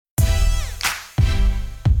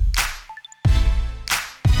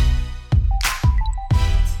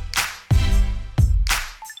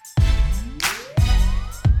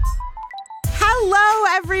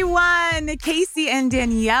everyone. Casey and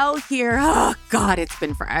Danielle here. Oh, God, it's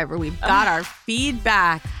been forever. We've got our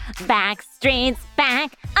feedback. Backstreet's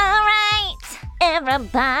back. All right,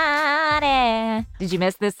 everybody. Did you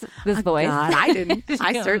miss this voice? God, I didn't.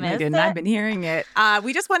 I certainly didn't. I've been hearing it.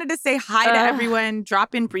 We just wanted to say hi to everyone,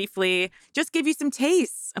 drop in briefly, just give you some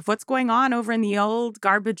tastes of what's going on over in the old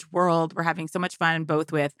garbage world. We're having so much fun,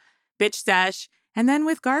 both with Bitch Sesh and then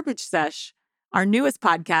with Garbage Sesh. Our newest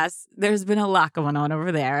podcast, there's been a lot going on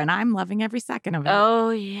over there, and I'm loving every second of it. Oh,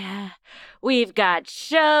 yeah. We've got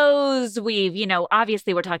shows.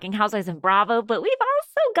 Obviously we're talking Housewives and Bravo, but we've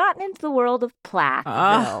also gotten into the world of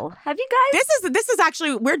Plathville. Have you guys? This is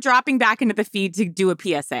actually, we're dropping back into the feed to do a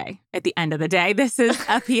PSA at the end of the day. This is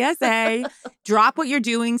a PSA. Drop what you're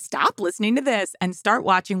doing, stop listening to this, and start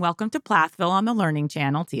watching Welcome to Plathville on the Learning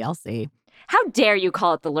Channel, TLC. How dare you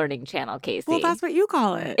call it the Learning Channel, Casey? Well, that's what you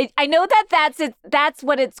call it. I know that's it. That's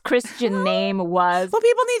what its Christian name was. Well,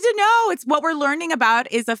 people need to know. It's what we're learning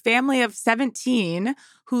about is a family of 17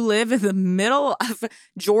 who live in the middle of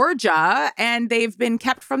Georgia, and they've been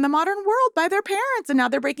kept from the modern world by their parents, and now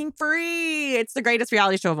they're breaking free. It's the greatest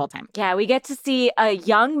reality show of all time. Yeah, we get to see a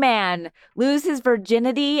young man lose his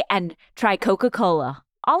virginity and try Coca-Cola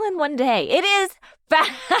all in one day. It is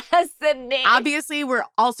fascinating. Obviously, we're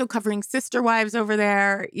also covering Sister Wives over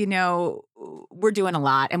there. We're doing a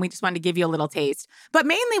lot, and we just wanted to give you a little taste. But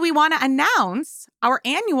mainly, we want to announce our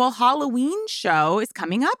annual Halloween show is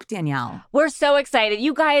coming up, Danielle. We're so excited.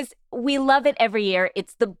 You guys, we love it every year.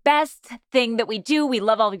 It's the best thing that we do. We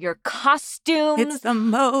love all of your costumes. It's the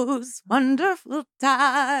most wonderful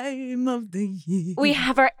time of the year. We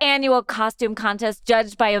have our annual costume contest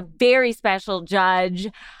judged by a very special judge.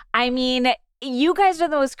 I mean, you guys are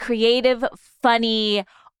the most creative, funny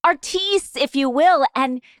artistes, if you will.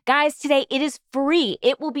 And guys, today it is free.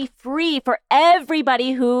 It will be free for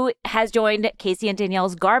everybody who has joined Casey and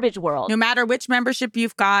Danielle's Garbage World. No matter which membership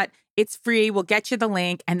you've got, it's free. We'll get you the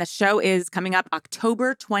link. And the show is coming up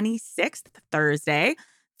October 26th, Thursday,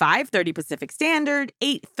 5:30 Pacific Standard,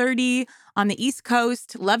 8:30 on the East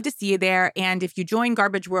Coast. Love to see you there. And if you join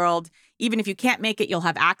Garbage World, even if you can't make it, you'll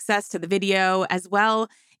have access to the video as well.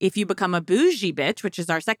 If you become a bougie bitch, which is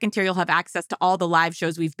our second tier, you'll have access to all the live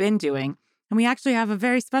shows we've been doing. And we actually have a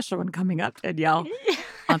very special one coming up, Danielle,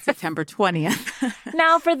 on September 20th.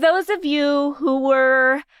 Now, for those of you who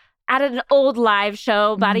were at an old live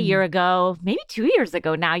show about a year ago, maybe 2 years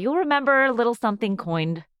ago now, you'll remember a little something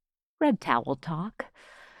coined Red Towel Talk.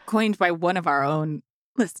 Coined by one of our own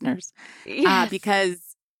listeners. Yes. Because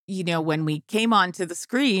when we came onto the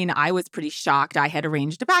screen, I was pretty shocked. I had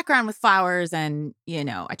arranged a background with flowers and,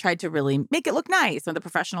 I tried to really make it look nice with a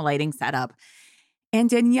professional lighting setup. And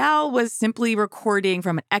Danielle was simply recording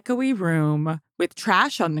from an echoey room with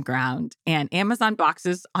trash on the ground and Amazon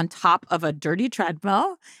boxes on top of a dirty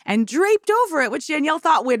treadmill, and draped over it, which Danielle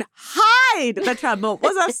thought would hide the treadmill,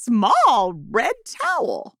 was a small red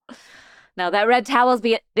towel. Now, that red towel has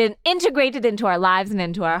been integrated into our lives and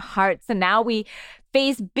into our hearts. And now we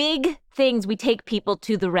face big things. We take people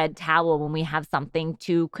to the red towel when we have something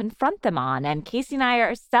to confront them on. And Casey and I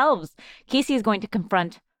ourselves, Casey is going to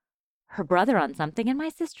confront her brother on something, and my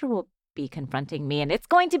sister will be confronting me. And it's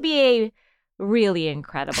going to be a really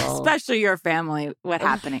incredible... Especially your family, what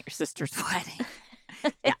happened at your sister's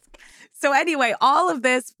wedding. Yeah. So anyway, all of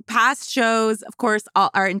this, past shows, of course,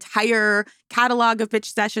 our entire catalog of Bitch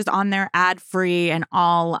Sesh is on there ad-free, and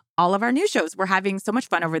all of our new shows. We're having so much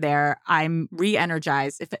fun over there. I'm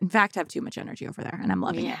re-energized. In fact, I have too much energy over there, and I'm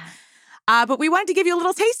loving it. But we wanted to give you a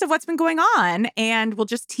little taste of what's been going on, and we'll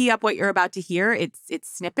just tee up what you're about to hear. It's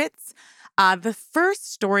snippets. The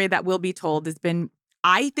first story that will be told has been,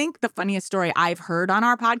 I think, the funniest story I've heard on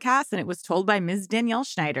our podcast, and it was told by Ms. Danielle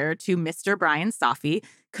Schneider to Mr. Brian Safi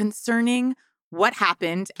concerning what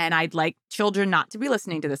happened. And I'd like children not to be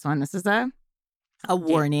listening to this one. This is a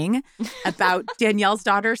warning about Danielle's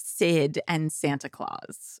daughter, Sid, and Santa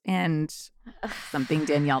Claus. And something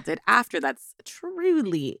Danielle did after that's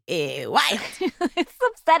truly wild. It's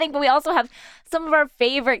upsetting, but we also have some of our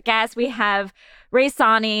favorite guests. We have Ray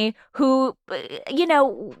Sani, who,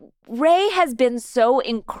 Ray has been so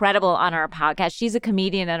incredible on our podcast. She's a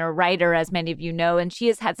comedian and a writer, as many of you know, and she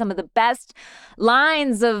has had some of the best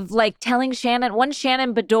lines of telling Shannon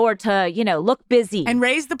Beador to, look busy. And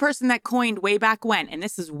Ray's the person that coined way back when, and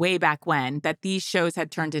this is way back when, that these shows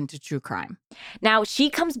had turned into true crime. Now, she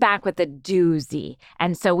comes back with a doozy,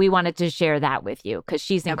 and so we wanted to share that with you because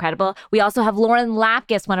she's incredible. We also have Lauren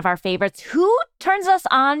Lapkus, one of our favorites, who turns us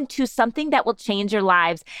on to something that will change your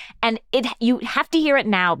lives. And you have to hear it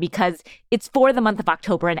now because it's for the month of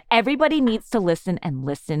October, and everybody needs to listen and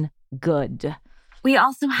listen good. We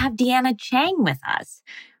also have Deanna Chang with us,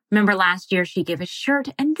 Remember last year she gave us shirt,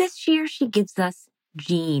 and this year she gives us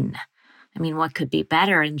jean. I mean, what could be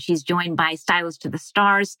better? And she's joined by Stylist to the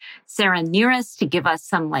Stars, Sarah Nearest, to give us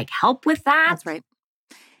some help with that. That's right.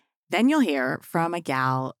 Then you'll hear from a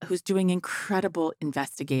gal who's doing incredible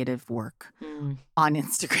investigative work on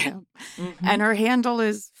Instagram. Mm-hmm. And her handle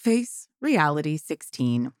is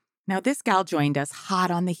FaceReality16. Now, this gal joined us hot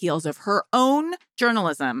on the heels of her own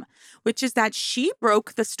journalism, which is that she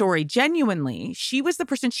broke the story genuinely. She was the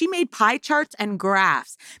person, she made pie charts and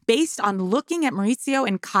graphs based on looking at Mauricio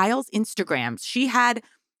and Kyle's Instagrams. She had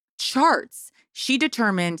charts. She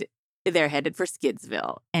determined they're headed for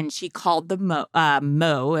Skidsville, and she called the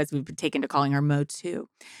Mo, as we've been taken to calling her Mo too.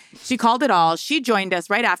 She called it all. She joined us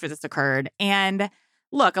right after this occurred. And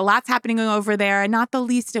look, a lot's happening over there, and not the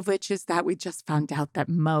least of which is that we just found out that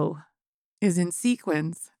Mo is in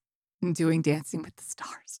sequins and doing Dancing with the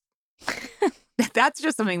Stars. That's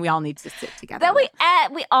just something we all need to sit together. That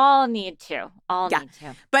we all need to. Need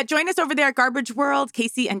to. But join us over there at Garbage World,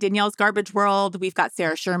 Casey and Danielle's Garbage World. We've got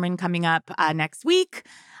Sarah Sherman coming up next week.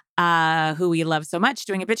 Who we love so much,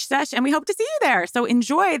 doing a bitch sesh, and we hope to see you there. So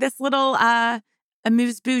enjoy this little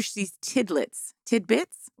amuse-bouche, these tidbits.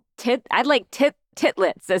 I'd like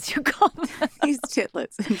titlets, as you call them. These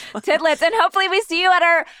titlets. Titlets, and hopefully we see you at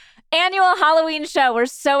our annual Halloween show. We're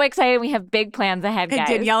so excited. We have big plans ahead, guys. And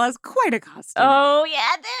Danielle has quite a costume. Oh, yeah,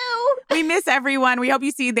 I do. We miss everyone. We hope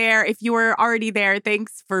you see you there. If you were already there,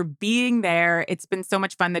 thanks for being there. It's been so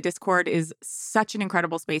much fun. The Discord is such an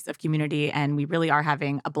incredible space of community, and we really are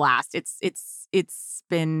having a blast. It's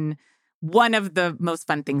been one of the most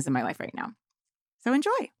fun things in my life right now. So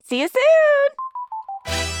enjoy. See you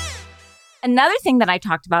soon. Another thing that I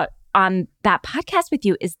talked about on that podcast with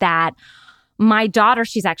you is that my daughter,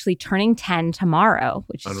 she's actually turning 10 tomorrow,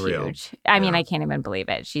 which is huge. I mean, I can't even believe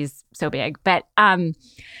it. She's so big. But I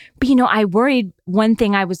worried, one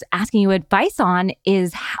thing I was asking you advice on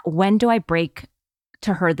is when do I break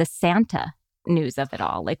to her the Santa news of it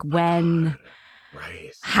all? Like when,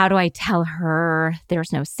 how do I tell her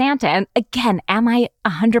there's no Santa? And again, am I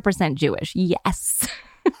 100% Jewish? Yes.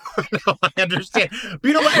 No, I understand. But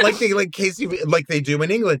you know what? Like Casey, like they do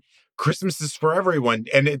in England, Christmas is for everyone.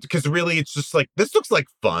 And because really it's just like, this looks like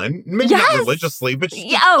fun. Maybe not religiously, but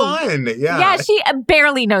it's fun. Yeah. Yeah, she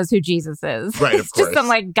barely knows who Jesus is. Right, of course. Just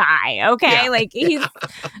some guy, okay? Yeah.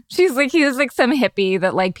 She's like, he was like some hippie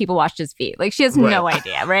that people washed his feet. Like she has no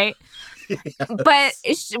idea, right?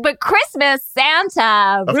 Yes. But Christmas,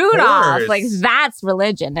 Santa, of Rudolph, course. That's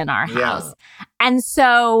religion in our house. And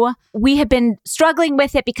so we have been struggling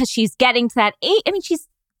with it because she's getting to that age. I mean, she's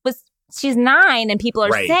 9 and people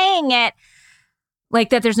are saying it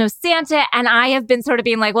that there's no Santa. And I have been sort of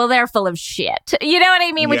being like, well, they're full of shit. You know what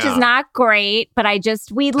I mean? Which is not great. But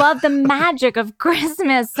we love the magic of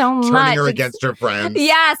Christmas so much. Turning her against her friends.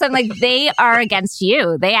 Yes. I'm like, they are against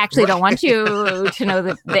you. They actually don't want you to know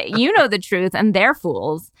that you know the truth, and they're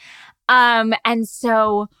fools. And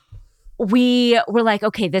so we were like,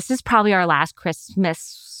 okay, this is probably our last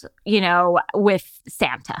Christmas, with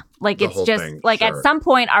Santa. It's just at some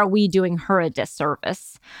point, are we doing her a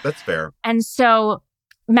disservice? That's fair. And so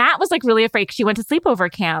Matt was really afraid, because she went to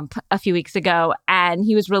sleepover camp a few weeks ago, and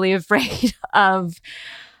he was really afraid of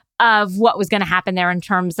what was going to happen there in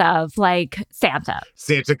terms of Santa.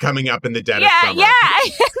 Santa coming up in the dead of summer. Yeah.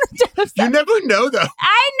 You never know, though.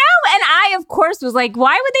 I know. And I, of course, was like,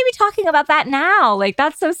 why would they be talking about that now?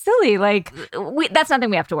 That's so silly. That's nothing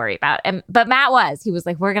we have to worry about. But Matt he was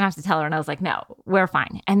like, we're going to have to tell her. And I was like, no, we're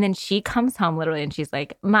fine. And then she comes home literally and she's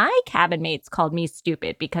like, my cabin mates called me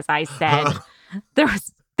stupid because I said there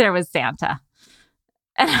was Santa.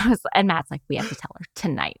 And Matt's like, we have to tell her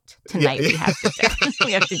tonight. We have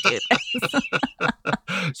to do this.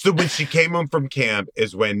 So when she came home from camp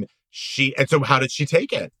is when and so how did she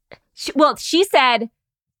take it? She said,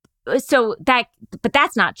 but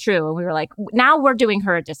that's not true. And we were like, now we're doing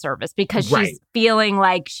her a disservice because she's feeling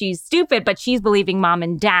like she's stupid, but she's believing mom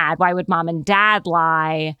and dad. Why would mom and dad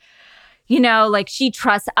lie? She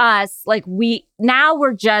trusts us. Now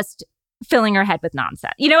we're just filling her head with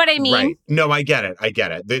nonsense. You know what I mean? Right. No, I get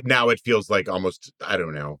it. Now it feels like almost, I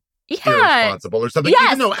don't know, irresponsible or something.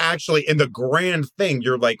 Yes. Even though actually in the grand thing,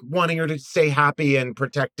 you're wanting her to stay happy and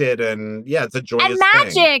protected. And it's a joyous thing. And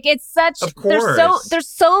magic. It's such, of course. There's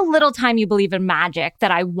so little time you believe in magic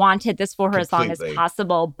that I wanted this for her as long as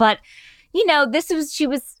possible. But,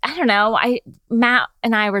 Matt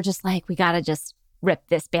and I were just like, we got to just rip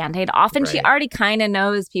this Band-Aid off. And she already kind of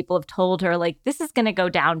knows. People have told her, this is going to go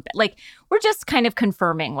down. We're just kind of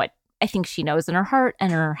confirming I think she knows in her heart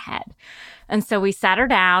and in her head. And so we sat her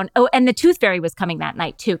down. Oh, and the tooth fairy was coming that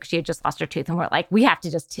night too, because she had just lost her tooth. And we're like, we have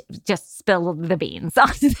to just spill the beans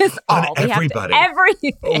on this. On everybody.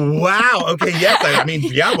 Everything. Wow. Okay. Yes. I mean,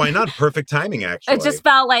 yeah, why not? Perfect timing, actually. It just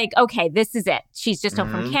felt like, okay, this is it. She's just home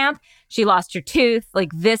from camp. She lost her tooth.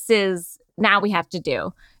 Like, this is, now we have to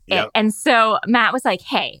do it. And so Matt was like,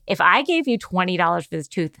 hey, if I gave you $20 for this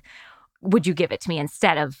tooth, would you give it to me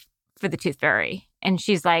instead of for the tooth fairy? And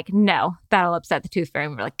she's like, no, that'll upset the tooth fairy.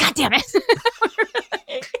 And we're like, God damn it.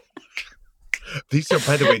 These are,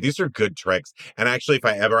 by the way, these are good tricks. And actually, if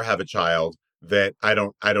I ever have a child that I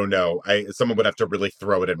don't know, someone would have to really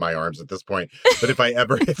throw it in my arms at this point. But if I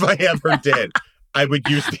ever did, I would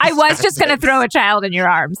use these I was just going to throw a child in your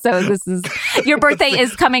arms. So this is, your birthday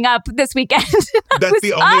is coming up this weekend. That's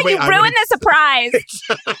the only way you ruined the surprise.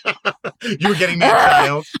 You were getting me a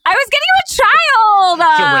child? I was getting you a child!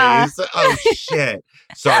 To raise? Oh, shit.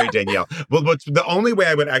 Sorry, Danielle. Well, but the only way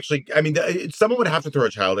I would actually, I mean, someone would have to throw a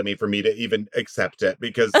child at me for me to even accept it,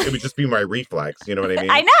 because it would just be my reflex. You know what I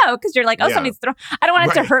mean? I know, because you're like, somebody's throwing, I don't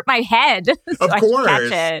want it to hurt my head. So of course. I should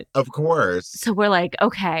catch it. Of course. So we're like,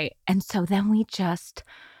 okay. And so then we just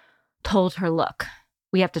told her, look,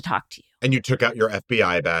 we have to talk to you. And you took out your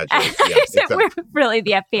FBI badges. Yes, exactly. We're really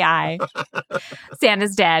the FBI.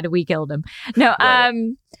 Santa's dead. We killed him. No,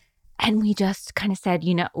 Right. And we just kind of said,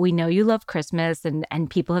 we know you love Christmas, and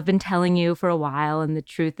people have been telling you for a while. And the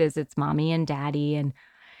truth is, it's mommy and daddy. And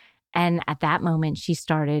at that moment, she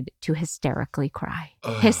started to hysterically cry.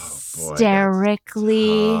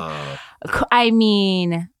 Hysterically. Boy, I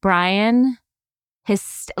mean, Brian,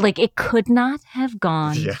 it could not have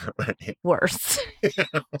gone worse.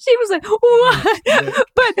 She was like, what?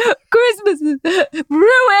 But Christmas is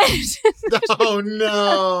ruined. Oh,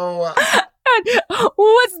 no.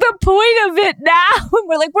 What's the point of it now? And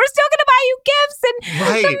we're like, we're still going to buy you gifts and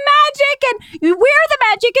the magic, and we're the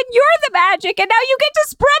magic and you're the magic, and now you get to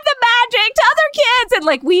spread the magic to other kids. And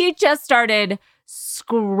like, we just started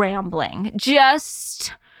scrambling.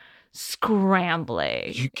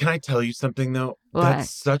 Can I tell you something, though? What? That's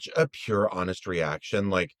such a pure, honest reaction.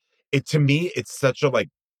 Like, to me, it's such a like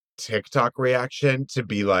TikTok reaction to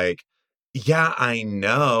be like, yeah, I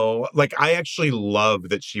know. Like, I actually love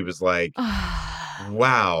that she was like,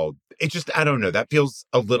 wow. It just, I don't know. That feels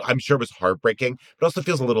a little, I'm sure it was heartbreaking, but also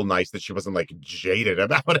feels a little nice that she wasn't like jaded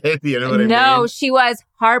about it. You know what I mean? No, she was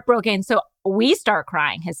heartbroken. So we start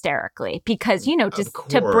crying hysterically because, just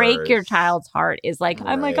to break your child's heart is like, Right.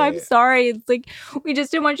 I'm like, I'm sorry. It's like, we just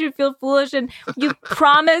didn't want you to feel foolish. And you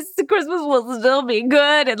promised Christmas will still be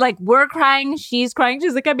good. And like, we're crying. She's crying.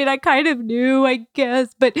 She's like, I mean, I kind of knew, I guess,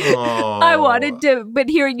 but I wanted to, but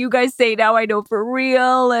hearing you guys say now I know for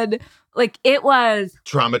real. And like, it was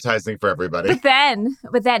traumatizing for everybody. But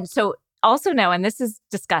then, so also know, and this is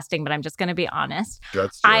disgusting, but I'm just going to be honest.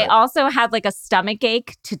 I it. also had like a stomach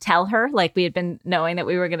ache to tell her, like we had been knowing that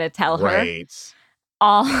we were going to tell her.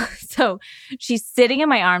 So she's sitting in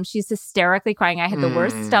my arms. She's hysterically crying. I had the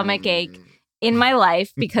worst stomach ache in my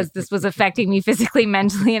life because this was affecting me physically,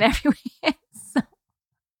 mentally, and every way. So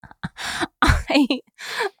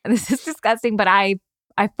this is disgusting, but I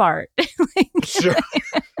fart. Sure.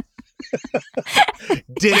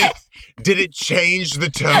 Did it change the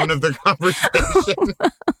tone of the conversation?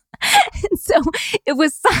 And so it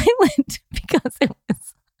was silent because it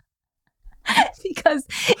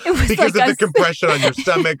was because of the compression on your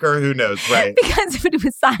stomach, or who knows, right? Because it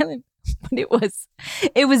was silent, but it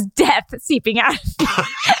was death seeping out of me.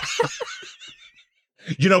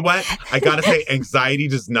 You know what? I gotta say, anxiety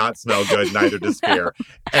does not smell good, neither does fear.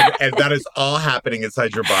 And that is all happening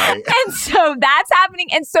inside your body. And so that's happening.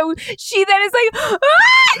 And so she then is like,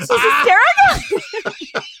 she's hysterical.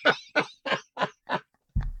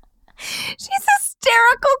 She's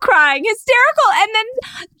hysterical, crying, hysterical, and then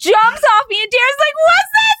jumps off me, and Darren's like,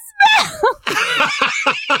 what's that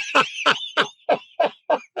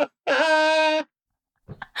smell?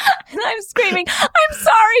 And I'm screaming, I'm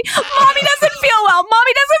sorry. Mommy doesn't feel well.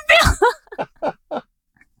 Mommy doesn't feel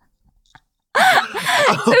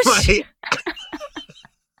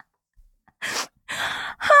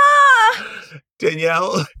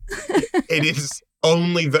Danielle, it is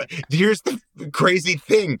only here's the crazy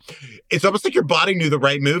thing. It's almost like your body knew the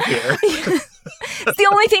right move here. It's the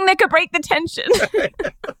only thing that could break the tension.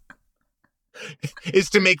 Is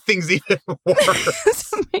to make things even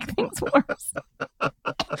worse. To make things worse.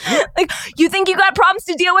 Like, you think you got problems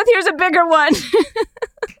to deal with? Here's a bigger one.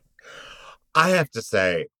 I have to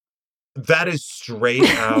say, that is straight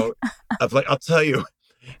out of, like, I'll tell you,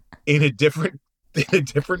 in a different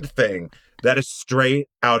thing, That is straight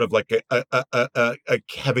out of like a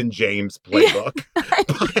Kevin James playbook. By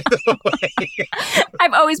the way.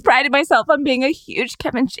 I've always prided myself on being a huge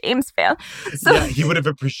Kevin James fan. So yeah, he would have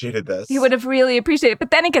appreciated this. He would have really appreciated it,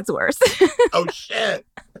 but then it gets worse. Oh, shit.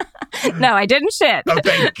 No, I didn't shit. Oh,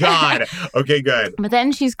 thank God. Okay, good. But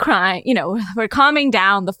then she's crying. We're calming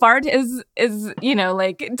down. The fart is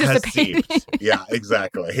like dissipating. Yeah,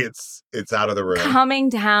 exactly. It's out of the room. Calming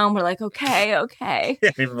down. We're like, okay.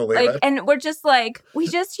 Can't even believe it. And we're just like,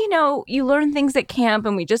 you learn things at camp,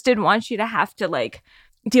 and we just didn't want you to have to like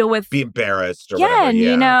deal with be embarrassed or whatever.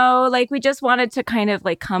 And we just wanted to kind of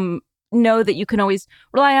like know that you can always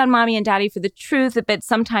rely on mommy and daddy for the truth, but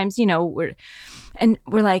sometimes, we're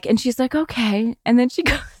like, and she's like, okay. And then she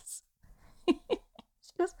goes,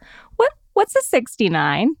 what's a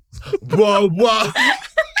 69? Whoa.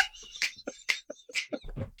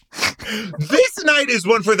 This night is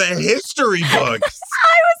one for the history books.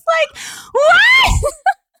 I was like, what?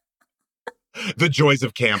 The joys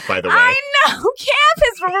of camp, by the way. I know. Camp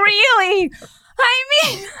is really...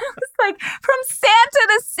 it's like from Santa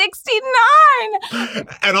to 69.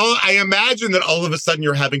 And I imagine that all of a sudden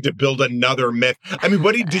you're having to build another myth. I mean,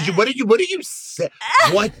 what do you say?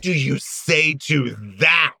 What do you say to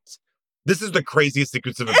that? This is the craziest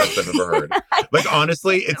sequence of events I've ever heard. Like,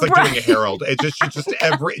 honestly, it's like doing a Herald. It's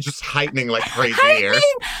just heightening like crazy here.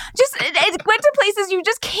 It went to places you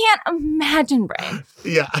just can't imagine, Brain.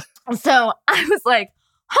 Yeah. So I was like,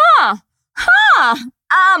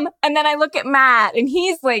 and then I look at Matt, and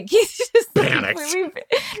he's just panicked.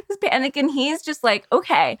 He's panicked, and he's just like,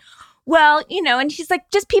 okay, well, and she's like,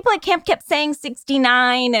 just people at camp kept saying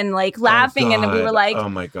 69 and like laughing, and we were like, oh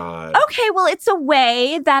my God. Okay, well, it's a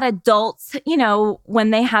way that adults,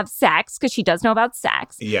 when they have sex, because she does know about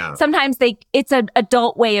sex. Yeah. Sometimes it's an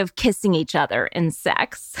adult way of kissing each other in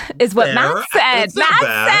sex, is what Matt said.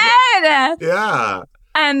 Matt said. Yeah.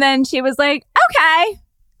 And then she was like, okay.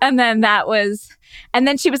 And then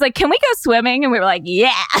she was like, can we go swimming? And we were like,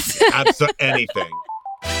 yes. Absolutely anything.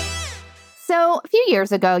 So a few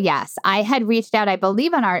years ago, yes, I had reached out, I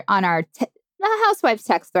believe, on our Housewives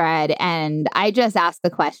text thread, and I just asked the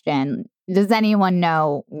question, does anyone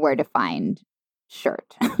know where to find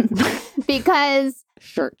shirt? Because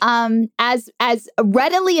shirt. As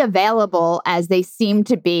readily available as they seem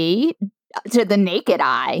to be to the naked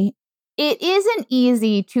eye, it isn't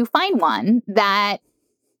easy to find one that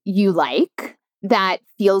you like, that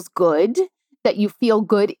feels good, that you feel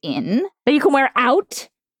good in. That you can wear out?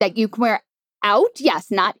 That you can wear out,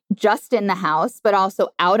 yes, not just in the house, but also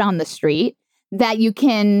out on the street. That you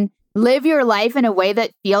can live your life in a way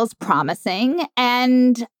that feels promising.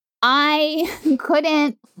 And I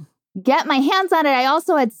couldn't get my hands on it. I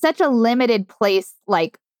also had such a limited place.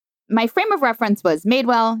 Like, my frame of reference was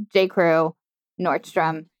Madewell, J. Crew,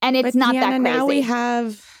 Nordstrom, and it's not that crazy. Now we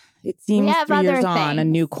have, it seems 3 years on, a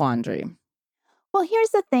new quandary. Well, here's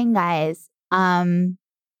the thing, guys.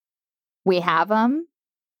 We have them.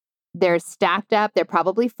 They're stacked up. They're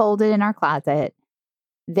probably folded in our closet.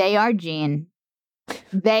 They are Jean.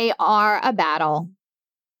 They are a battle.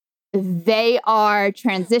 They are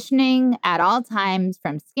transitioning at all times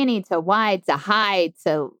from skinny to wide to high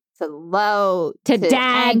to low to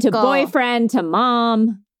dad ankle, to boyfriend to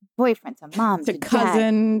mom. Boyfriend to mom to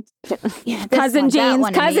cousin. Cousin jeans.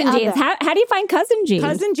 How do you find cousin jeans?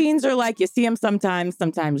 Cousin jeans are like, you see them sometimes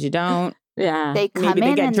you don't. Yeah. They come Maybe in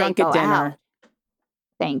they get and drunk they at go dinner. Out.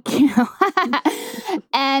 Thank you.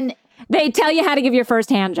 And they tell you how to give your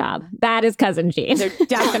first hand job. That is cousin jeans. They're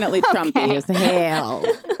definitely Trumpy as hell.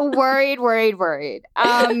 Worried.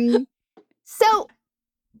 So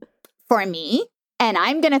for me, and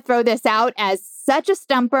I'm going to throw this out as such a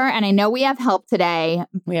stumper, and I know we have help today.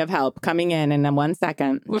 We have help coming in 1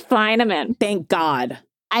 second. We're flying them in. Thank God.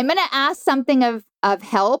 I'm going to ask something of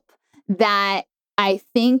help that I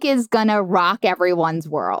think is going to rock everyone's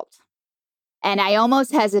world. And I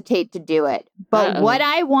almost hesitate to do it. But what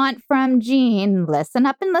I want from Jean, listen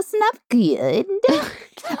up good,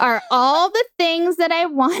 are all the things that I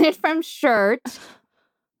wanted from Shirt.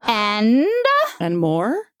 And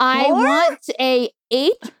more? I want a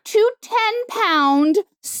 8 to 10 pound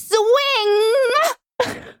swing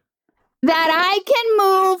that I can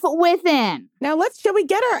move within. Now shall we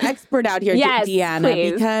get our expert out here, yes, Deanna?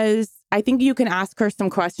 Please. Because I think you can ask her some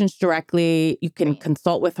questions directly. You can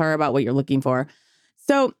consult with her about what you're looking for.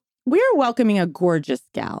 So we're welcoming a gorgeous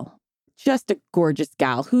gal, just a gorgeous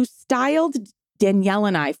gal who styled Danielle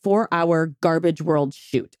and I for our Garbage World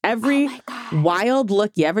shoot. Every wild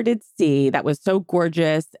look you ever did see that was so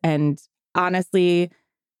gorgeous. And honestly,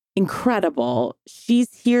 incredible.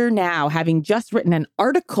 She's here now, having just written an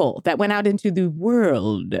article that went out into the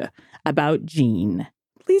world about Jean.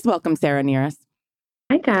 Please welcome Sarah Nearis.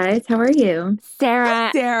 Hi, guys. How are you?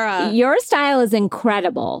 Sarah, your style is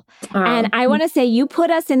incredible. And I want to say you put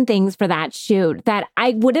us in things for that shoot that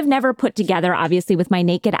I would have never put together, obviously, with my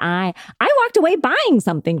naked eye. I walked away buying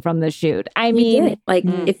something from the shoot. I mean,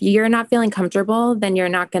 if you're not feeling comfortable, then you're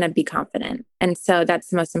not going to be confident. And so that's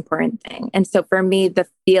the most important thing. And so for me, the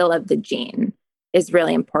feel of the jean is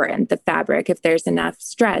really important, the fabric, if there's enough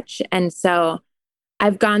stretch. And so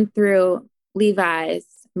I've gone through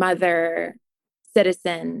Levi's, Mother,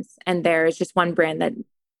 Citizens, and there's just one brand that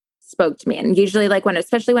spoke to me. And usually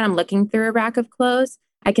especially when I'm looking through a rack of clothes,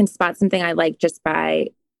 I can spot something I like just by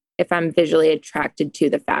if I'm visually attracted to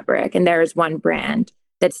the fabric. And there's one brand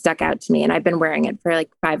that stuck out to me, and I've been wearing it for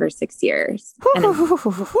 5 or 6 years. Don't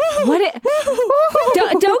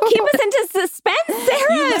keep us into suspense,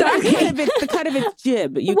 Sarah. The cut of its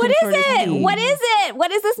jib. What is it? What is it?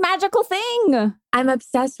 What is this magical thing? I'm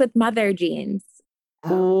obsessed with Mother jeans.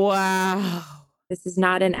 Wow. This is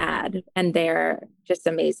not an ad, and they're just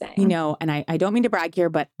amazing. And I don't mean to brag here,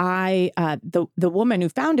 but the woman who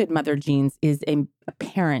founded Mother Jeans is a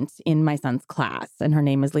parent in my son's class, and her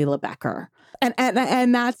name is Leila Becker.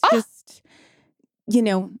 And that's just,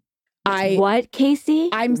 What, Casey?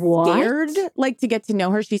 I'm scared, to get to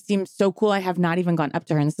know her. She seems so cool. I have not even gone up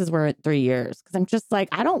to her, and this is we're at 3 years, because I'm just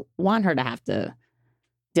I don't want her to have to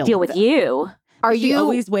deal with you. She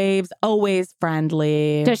always waves, always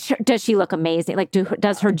friendly. Does she look amazing?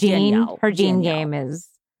 Does her jean? Danielle. Her jean game is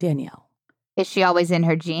Danielle. Is she always in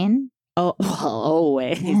her jean? Oh,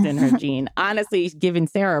 always in her jean. Honestly, she's giving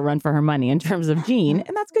Sarah a run for her money in terms of jean,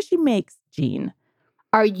 and that's because she makes jean.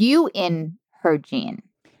 Are you in her jean,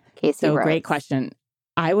 Casey? So Rose? Great question.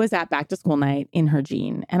 I was at back to school night in her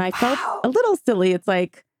jean, and I felt a little silly. It's I'm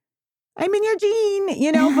in your jean,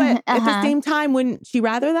 but at the same time, wouldn't she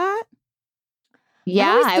rather that?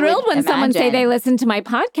 Yeah, I was thrilled when someone say they listen to my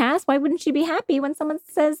podcast. Why wouldn't she be happy when someone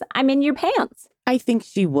says, I'm in your pants? I think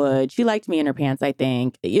she would. She liked me in her pants, I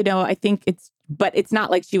think. I think but it's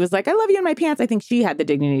not like she was I love you in my pants. I think she had the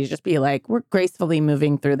dignity to just be we're gracefully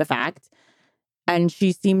moving through the fact. And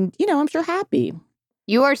she seemed, I'm sure happy.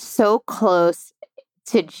 You are so close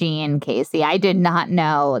to Jean, Casey. I did not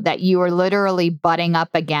know that you were literally butting up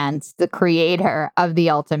against the creator of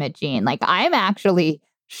the ultimate jean. I'm actually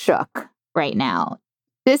shook right now.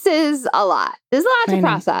 This is a lot. There's a lot to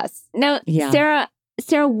process. Now, yeah.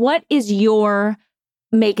 Sarah, what is your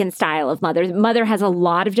make and style of Mother? Mother has a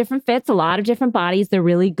lot of different fits, a lot of different bodies. They're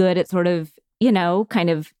really good at sort of, kind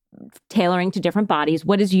of tailoring to different bodies.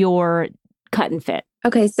 What is your cut and fit?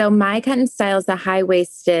 Okay, so my cut and style is the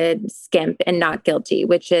high-waisted skimp and Not Guilty,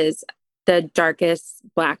 which is the darkest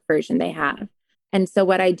black version they have. And so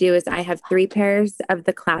what I do is I have 3 pairs of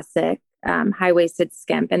the classic high-waisted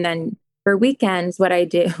skimp, and then for weekends, what I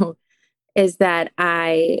do is that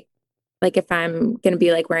I, if I'm going to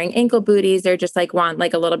be wearing ankle booties or just want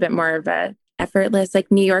a little bit more of a effortless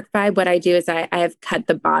New York vibe, what I do is I have cut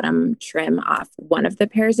the bottom trim off one of the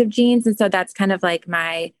pairs of jeans. And so that's kind of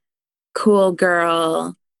my cool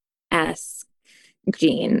girl-esque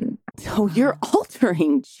jean. So you're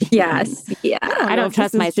altering jeans. Yes. Yeah. I don't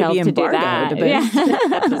trust myself to do that.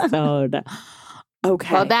 Episode.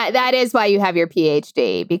 Okay. Well, that is why you have your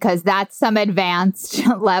PhD, because that's some advanced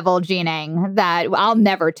level jeaning that I'll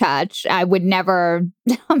never touch. I would never,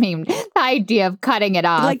 the idea of cutting it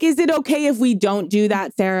off. Is it okay if we don't do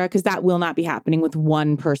that, Sarah? Because that will not be happening with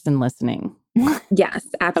one person listening. Yes,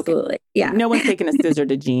 absolutely. Okay. Yeah. No one's taking a scissor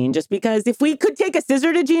to Jean, just because if we could take a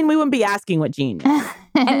scissor to Jean, we wouldn't be asking what Jean is.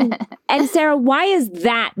 And Sarah, why is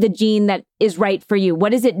that the jean that is right for you?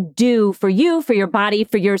 What does it do for you, for your body,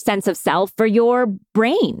 for your sense of self, for your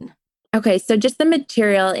brain? Okay, so just the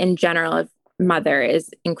material in general of Mother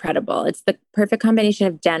is incredible. It's the perfect combination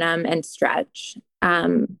of denim and stretch.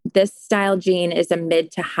 This style jean is a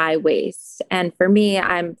mid to high waist. And for me,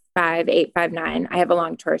 I'm 5'8", 5'9". I have a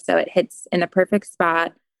long torso. It hits in the perfect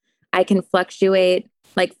spot. I can fluctuate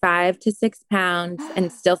 5 to 6 pounds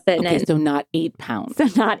and still fit in it. So not 8 pounds. So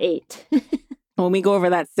not 8. When we go over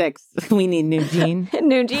that 6, we need new jean.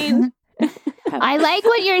 New jean. I like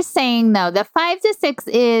what you're saying, though. The 5 to 6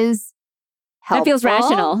 is helpful. That feels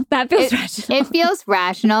rational. Rational. It feels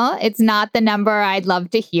rational. It's not the number I'd love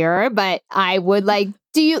to hear, but I would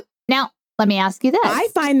now, let me ask you this. I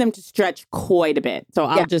find them to stretch quite a bit. So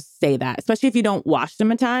I'll just say that, especially if you don't wash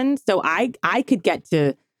them a ton. So I could get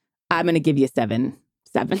to, I'm going to give you 7.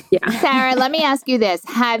 Yeah. Sarah, let me ask you this.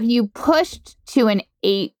 Have you pushed to an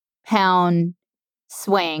 8-pound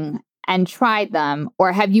swing and tried them,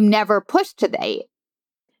 or have you never pushed to the 8?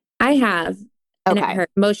 I have. And it hurt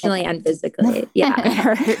emotionally and physically. Yeah. It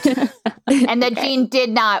hurt. And the gene did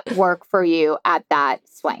not work for you at that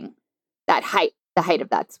swing, the height of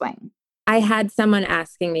that swing. I had someone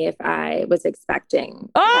asking me if I was expecting.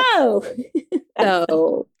 Oh!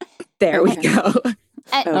 So there we go.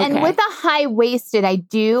 And with a high-waisted, I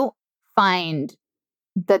do find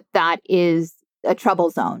that is a trouble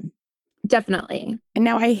zone. Definitely. And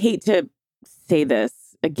now I hate to say this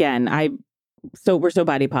again. We're so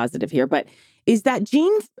body positive here, but is that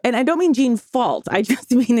gene, and I don't mean gene fault. I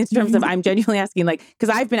just mean in terms of, I'm genuinely asking, like,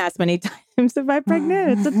 because I've been asked many times if I'm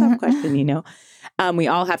pregnant. It's a tough question, you know. We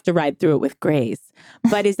all have to ride through it with grace.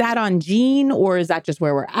 But is that on gene, or is that just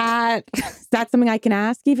where we're at? Is that something I can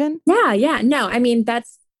ask even? Yeah. No, I mean,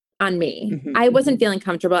 that's on me. Mm-hmm. I wasn't feeling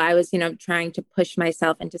comfortable. I was, trying to push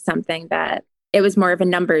myself into something that it was more of a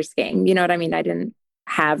numbers game. You know what I mean? I didn't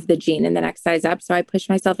have the gene in the next size up, so I pushed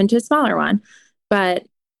myself into a smaller one. But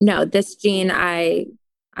no, this gene, I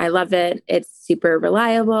love it. It's super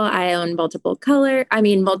reliable. I own multiple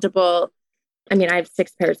I have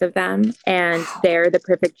 6 pairs of them, and they're the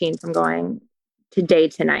perfect gene from going to day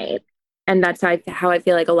to night. And that's how I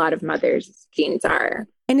feel like a lot of mothers' genes are.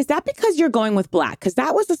 And is that because you're going with black? Because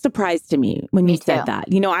that was a surprise to me when you said that.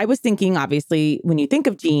 I was thinking, obviously, when you think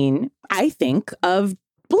of gene, I think of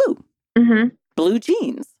blue, blue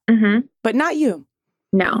jeans, but not you.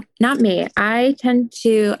 No, not me. I tend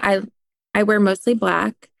to, I wear mostly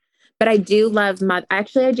black, but I do love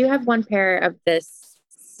actually, I do have one pair of this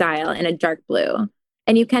style in a dark blue,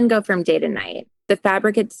 and you can go from day to night. The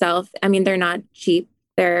fabric itself, I mean, they're not cheap.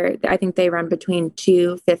 I think they run between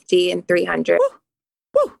 $250 and $300.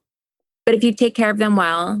 Woo. But if you take care of them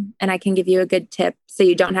well, and I can give you a good tip so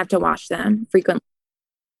you don't have to wash them frequently,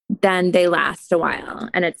 then they last a while,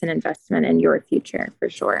 and it's an investment in your future for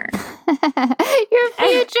sure. Your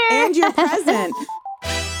future and your present.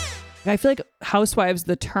 I feel like housewives,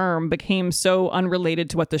 the term, became so unrelated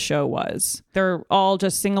to what the show was. They're all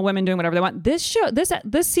just single women doing whatever they want. This show,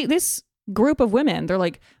 this group of women, they're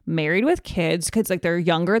like married with kids. Like they're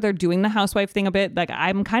younger. They're doing the housewife thing a bit. Like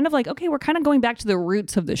I'm kind of like, okay, we're kind of going back to the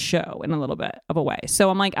roots of the show in a little bit of a way. So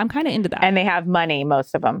I'm like, I'm kind of into that. And they have money,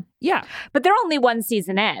 most of them. Yeah. But they're only one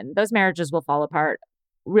season in. Those marriages will fall apart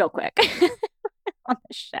real quick on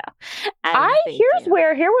the show.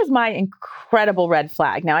 Here was my incredible red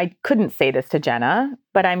flag. Now, I couldn't say this to Jenna,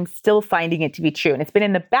 but I'm still finding it to be true. And it's been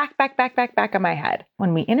in the back of my head.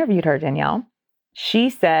 When we interviewed her, Danielle, she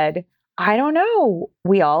said, I don't know.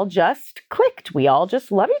 We all just clicked. We all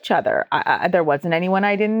just love each other. There wasn't anyone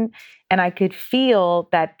I didn't. And I could feel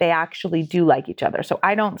that they actually do like each other. So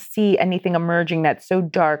I don't see anything emerging that's so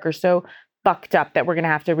dark or so fucked up that we're going to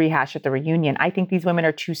have to rehash at the reunion. I think these women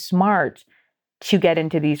are too smart to get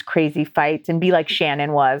into these crazy fights and be like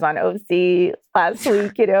Shannon was on OC last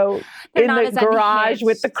week, in the garage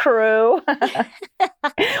with the crew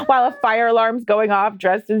while a fire alarm's going off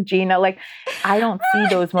dressed as Gina. Like, I don't see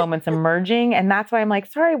those moments emerging. And that's why I'm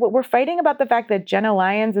like, sorry, we're fighting about the fact that Jenna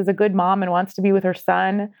Lyons is a good mom and wants to be with her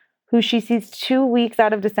son, who she sees 2 weeks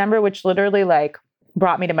out of December, which literally like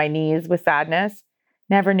brought me to my knees with sadness.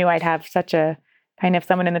 Never knew I'd have such a kind of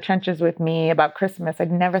someone in the trenches with me about Christmas.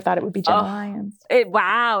 I'd never thought it would be Jenna Lyons.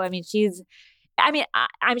 Wow. I mean,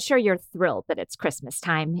 I'm sure you're thrilled that it's Christmas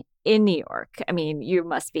time in New York. I mean, you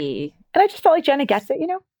must be. And I just felt like Jenna gets it,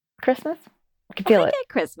 Christmas. I can feel it. I get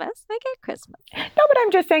Christmas. No, but I'm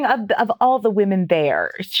just saying of all the women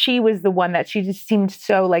there, she was the one that she just seemed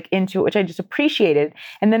so like into it, which I just appreciated.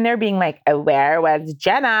 And then they're being like, oh, where was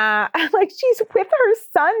Jenna? Like, she's with her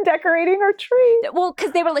son decorating her tree. Well,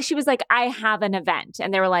 because she was like, I have an event.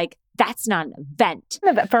 And they were like, that's not an event.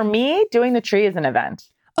 For me, doing the tree is an event.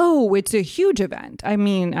 Oh, it's a huge event. I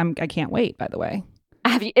mean, I can't wait, by the way.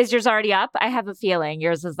 Is yours already up? I have a feeling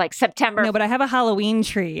yours is like September. No, but I have a Halloween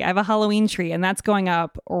tree. And that's going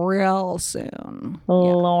up real soon.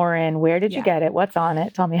 Lauren, where did you get it? What's on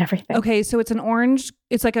it? Tell me everything. Okay, so it's an orange.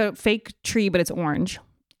 It's like a fake tree, but it's orange.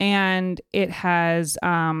 And it has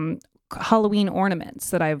Halloween ornaments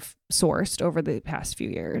that I've sourced over the past few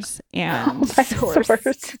years. And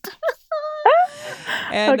sourced.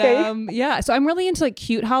 And so I'm really into like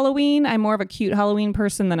cute Halloween. I'm more of a cute Halloween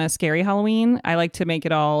person than a scary Halloween. I like to make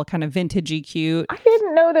it all kind of vintagey cute. I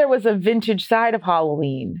didn't know there was a vintage side of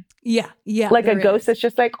Halloween. Yeah. Like a ghost that's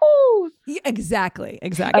just like, oh. Yeah, exactly.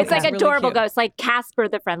 It's like adorable really ghost, like Casper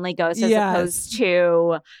the Friendly Ghost as opposed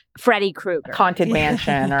to Freddy Krueger. Haunted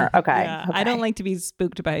Mansion or, okay. I don't like to be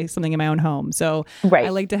spooked by something in my own home. So I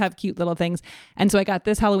like to have cute little things. And so I got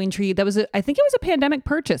this Halloween tree. That was, I think it was a pandemic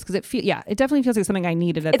purchase because it definitely feels like something I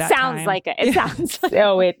needed at that time. It sounds like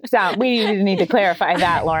it. We need to clarify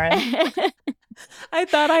that, Lauren. I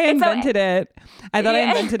thought I invented it. I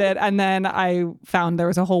invented it. And then I found there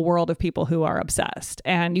was a whole world of people who are obsessed.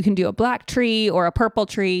 And you can do a black tree or a purple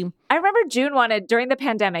tree. I remember June wanted, during the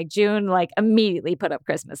pandemic, June like immediately put up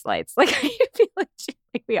Christmas lights. Like I feel like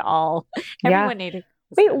everyone needed.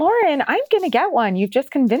 Wait, Lauren, I'm going to get one. You've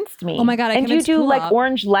just convinced me. Oh my God. And do you do like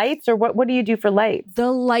orange lights or what do you do for lights?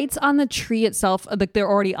 The lights on the tree itself, like they're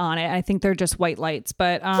already on it. I think they're just white lights,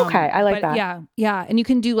 but okay. I like that. Yeah. Yeah. And you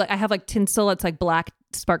can do like, I have like tinsel. It's like black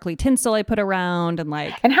sparkly tinsel I put around and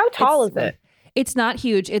like. And how tall is it? It's not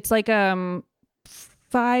huge. It's like 5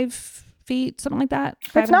 feet, something like that.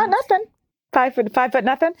 It's not nothing. 5 foot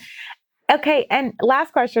nothing. Okay. And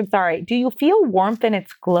last question. Sorry. Do you feel warmth in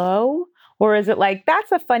its glow? Or is it like,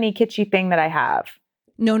 that's a funny, kitschy thing that I have?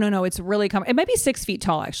 No. It's really it might be 6 feet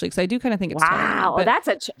tall, actually, because I do kind of think it's tall. Wow,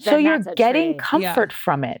 so you're getting comfort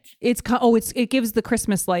from it. It gives the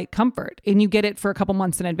Christmas light comfort, and you get it for a couple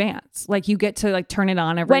months in advance. Like you get to like turn it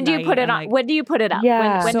on every night. When do you put it on? When do you put it up?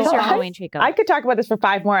 Yeah. When does your Halloween tree go? I could talk about this for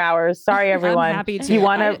 5 more hours. Sorry, everyone. I'm happy to. You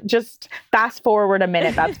want to just fast forward a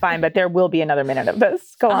minute? That's fine, but there will be another minute of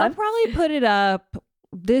this. Go on. I'll probably put it up.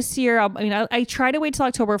 This year, I try to wait till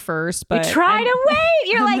October 1st, but you try to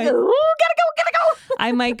wait. You're like, ooh, gotta go.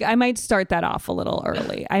 I might start that off a little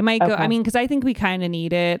early. I might go. I mean, because I think we kind of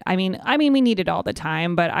need it. I mean, we need it all the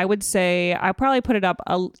time. But I would say I'll probably put it up,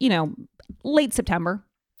 late September,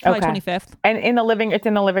 probably 25th. And it's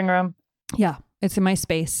in the living room. Yeah, it's in my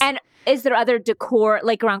space. And is there other decor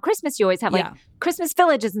like around Christmas? You always have like Christmas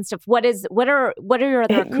villages and stuff. What are your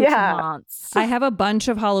other accoutrements? I have a bunch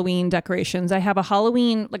of Halloween decorations. I have a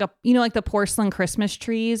Halloween like the porcelain Christmas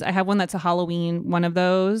trees. I have one that's a Halloween one of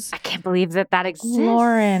those. I can't believe that exists.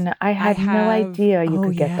 Lauren, I had no idea you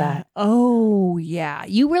could get that. Oh yeah,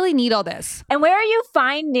 you really need all this. And where are you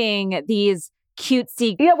finding these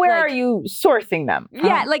cutesy? Yeah, where are you sourcing them?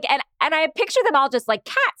 Yeah, and I picture them all just like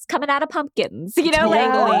cats coming out of pumpkins. I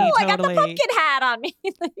got the pumpkin hat on me.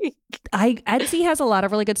 Etsy has a lot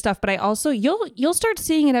of really good stuff, but I also you'll start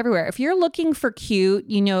seeing it everywhere. If you're looking for cute,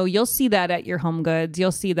 you'll see that at your Home Goods.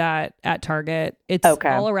 You'll see that at Target. It's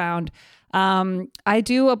all around. I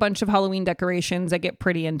do a bunch of Halloween decorations. I get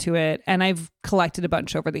pretty into it, and I've collected a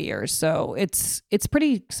bunch over the years, so it's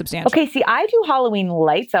pretty substantial. Okay, see, I do Halloween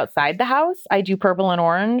lights outside the house. I do purple and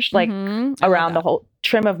orange, around the whole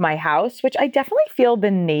trim of my house, which I definitely feel the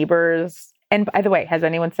neighbors. And by the way, has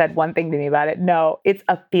anyone said one thing to me about it? No, it's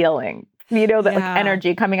a feeling. Like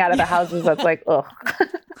energy coming out of the houses that's like, ugh.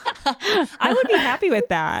 I would be happy with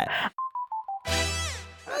that.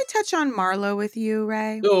 Can I touch on Marlo with you,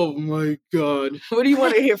 Ray? Oh my God. What do you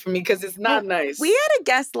want to hear from me? Because it's not nice. We had a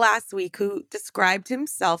guest last week who described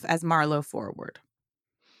himself as Marlo Forward.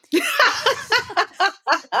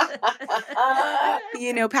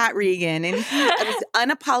 Pat Regan, and he was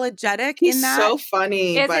unapologetic in that. He's so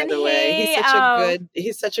funny, by the way.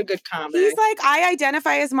 He's such a good comic. He's like, I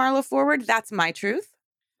identify as Marlo Forward. That's my truth.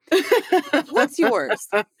 What's yours?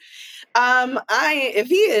 If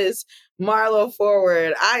he is Marlo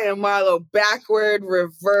Forward, I am Marlo backward,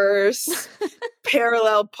 reverse,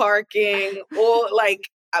 parallel parking,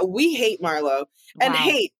 we hate Marlo. And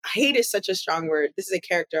hate is such a strong word. This is a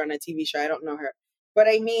character on a TV show. I don't know her. But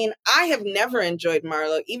I mean, I have never enjoyed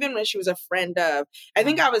Marlo, even when she was a friend of. I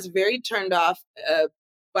think I was very turned off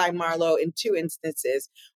by Marlo in 2 instances.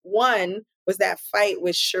 One was that fight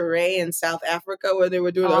with Sheree in South Africa where they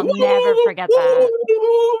were doing I'll never forget that.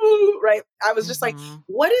 Right? I was just like,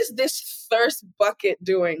 what is this thirst bucket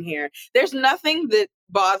doing here? There's nothing that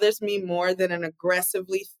bothers me more than an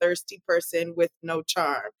aggressively thirsty person with no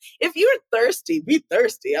charm. If you're thirsty, be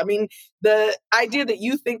thirsty. I mean, the idea that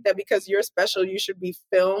you think that because you're special, you should be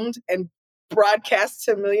filmed and broadcast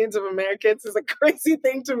to millions of Americans is a crazy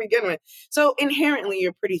thing to begin with. So inherently,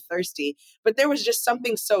 you're pretty thirsty. But there was just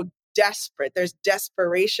something so desperate. There's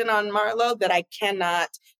desperation on Marlo that I cannot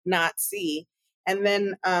not see. And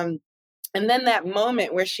then that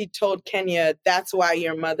moment where she told Kenya, that's why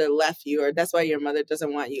your mother left you, or that's why your mother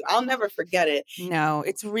doesn't want you. I'll never forget it. No,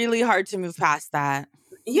 it's really hard to move past that.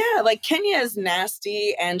 Yeah, like Kenya is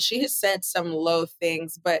nasty and she has said some low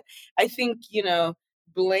things, but I think,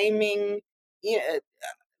 blaming,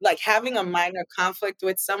 like having a minor conflict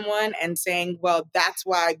with someone and saying, well, that's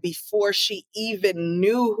why before she even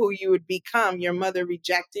knew who you would become, your mother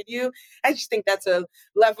rejected you. I just think that's a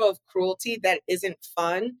level of cruelty that isn't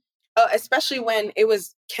fun, especially when it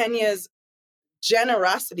was Kenya's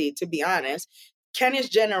generosity, to be honest. Kenya's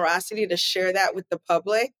generosity to share that with the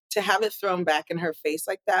public, to have it thrown back in her face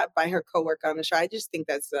like that by her coworker on the show. I just think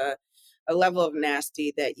that's a level of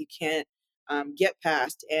nasty that you can't get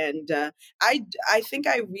past. And I think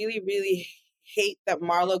I really, really hate that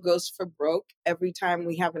Marlo goes for broke every time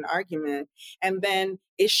we have an argument and then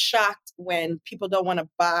is shocked when people don't want to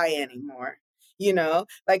buy anymore. You know,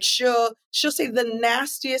 like she'll say the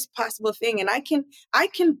nastiest possible thing, and I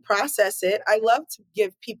can process it. I love to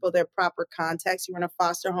give people their proper context. You're in a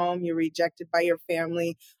foster home, you're rejected by your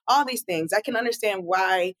family, all these things. I can understand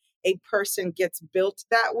why a person gets built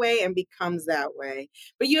that way and becomes that way.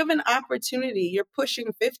 But you have an opportunity, you're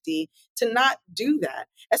pushing 50, to not do that,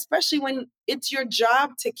 especially when it's your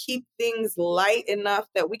job to keep things light enough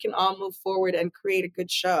that we can all move forward and create a good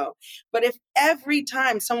show. But if every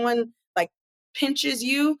time someone pinches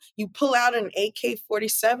you, you pull out an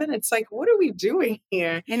AK-47, it's like, what are we doing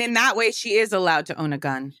here? And in that way, she is allowed to own a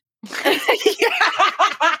gun. Very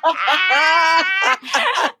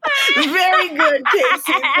good,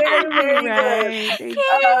 Casey. Very, very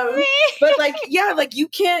good. But you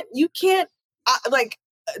can't,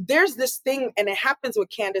 there's this thing, and it happens with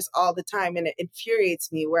Candace all the time, and it infuriates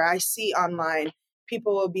me, where I see online,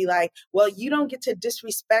 people will be like, well, you don't get to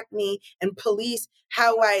disrespect me and police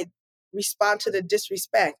how I respond to the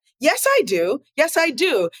disrespect. Yes, I do. Yes, I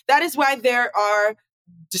do. That is why there are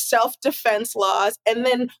self-defense laws, and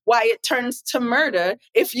then why it turns to murder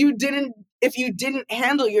if you didn't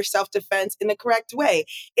handle your self-defense in the correct way.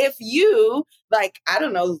 If you,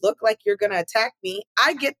 look like you're going to attack me,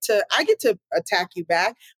 I get to attack you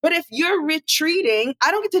back. But if you're retreating, I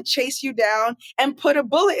don't get to chase you down and put a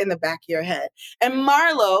bullet in the back of your head. And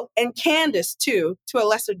Marlo and Candace too, to a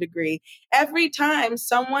lesser degree, every time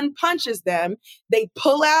someone punches them, they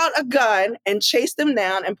pull out a gun and chase them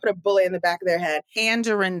down and put a bullet in the back of their head. And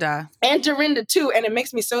Dorinda too. And it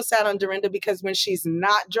makes me so sad on Dorinda, because when she's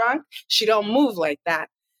not drunk, she don't move like that.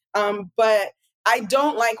 But I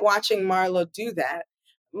don't like watching Marlo do that.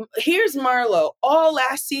 Here's Marlo all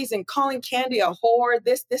last season calling Kandi a whore,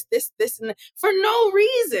 this, and for no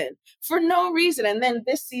reason. And then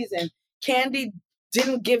this season, Kandi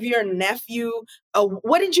didn't give your nephew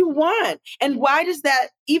what did you want? And why does that,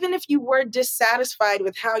 even if you were dissatisfied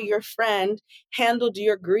with how your friend handled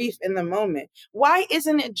your grief in the moment, why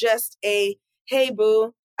isn't it just hey,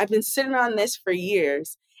 boo, I've been sitting on this for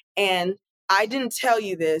years, and I didn't tell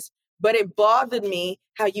you this, but it bothered me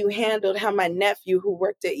how you handled how my nephew, who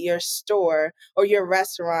worked at your store or your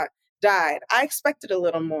restaurant, died. I expected a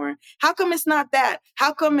little more. How come it's not that?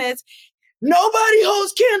 How come it's nobody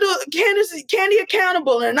holds Kandi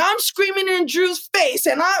accountable, and I'm screaming in Drew's face,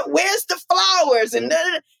 and where's the flowers? And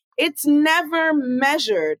it's never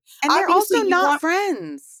measured. And they're Obviously, also not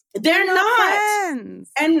friends. They're not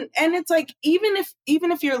friends. And it's like, even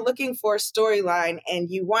if you're looking for a storyline and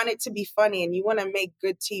you want it to be funny and you want to make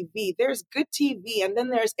good TV, there's good TV, and then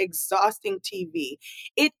there's exhausting TV.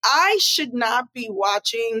 I should not be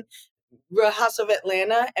watching Real House of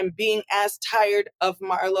Atlanta and being as tired of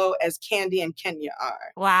Marlo as Kandi and Kenya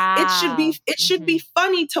are. Wow. It should be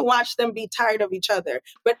funny to watch them be tired of each other.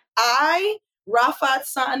 But Rafat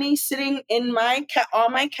Sani, sitting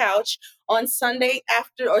on my couch on Sunday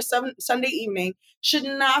Sunday evening, should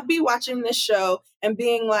not be watching this show and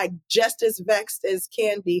being just as vexed as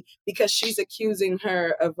Kandi because she's accusing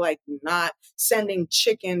her of not sending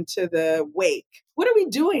chicken to the wake. What are we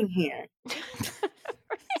doing here?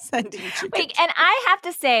 Sending chicken. Wait, and I have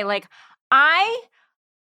to say, I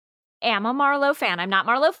am a Marlo fan. I'm not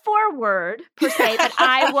Marlo forward per se, but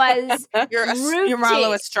I was You're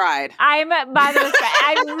Marlo astride. I'm Marlo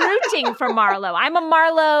astride. I'm rooting for Marlo. I'm a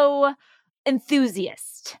Marlo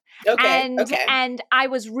enthusiast. Okay. And I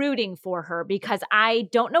was rooting for her because I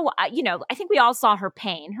don't know, I think we all saw her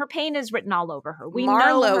pain. Her pain is written all over her. We know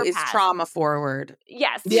Marlo her is past. trauma forward.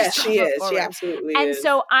 Yes. Yes, she is. Forward. She absolutely and is. And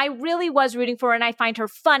so I really was rooting for her, and I find her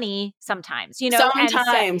funny sometimes,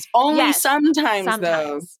 Sometimes. Sometimes,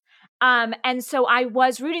 though. And so I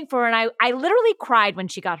was rooting for her, and I literally cried when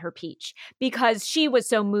she got her peach because she was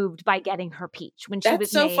so moved by getting her peach when she was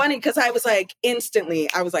so made. funny because I was instantly,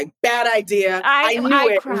 bad idea. I knew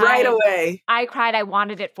it cried. right away. I cried. I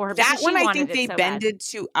wanted it for her. That one, I think they bended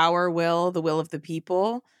to our will, the will of the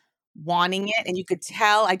people, wanting it, and you could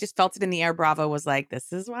tell. I just felt it in the air. Bravo was like,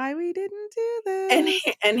 "This is why we didn't do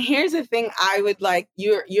this." And here's the thing: I would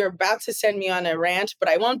you're about to send me on a rant, but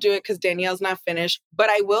I won't do it because Danielle's not finished. But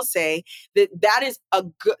I will say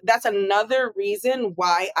that's another reason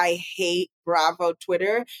why I hate Bravo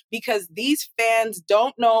Twitter, because these fans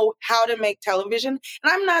don't know how to make television.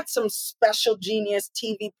 And I'm not some special genius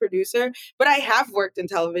TV producer, but I have worked in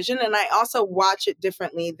television, and I also watch it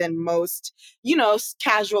differently than most,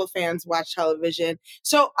 casual fans watch television.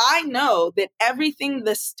 So I know that everything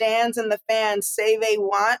the stans and the fans say they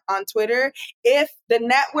want on Twitter, if the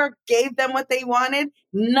network gave them what they wanted,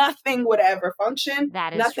 nothing would ever function.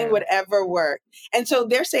 That is nothing true. would ever work. And so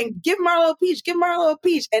they're saying, give Marlo a peach, give Marlo a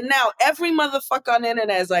peach. And now every motherfucker on the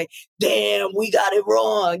internet is like, damn, we got it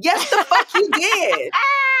wrong. Yes, the fuck you did.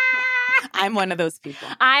 I'm one of those people.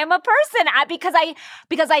 I'm a person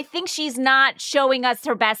because I think she's not showing us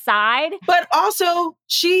her best side. But also,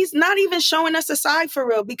 she's not even showing us a side for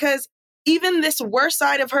real, because even this worst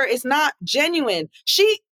side of her is not genuine.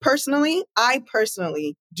 I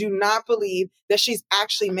personally do not believe that she's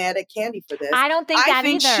actually mad at Kandi for this. I don't think that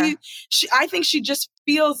either. I think she just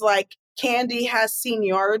feels like Kandi has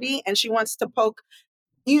seniority and she wants to poke,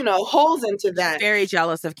 holes into that. She's very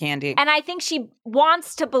jealous of Kandi. And I think she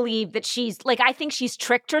wants to believe that I think she's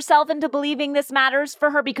tricked herself into believing this matters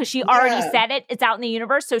for her because she already said it. It's out in the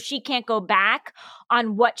universe, so she can't go back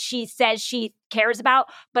on what she says she cares about.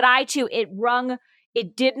 But it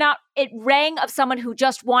rang of someone who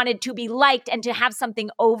just wanted to be liked and to have something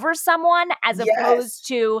over someone as opposed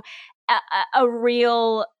to a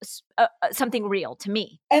real, something real to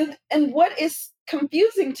me. And what is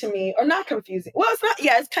confusing to me, or not confusing, well, it's not,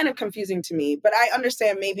 it's kind of confusing to me, but I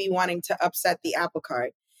understand maybe wanting to upset the apple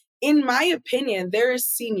cart. In my opinion, there is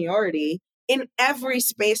seniority in every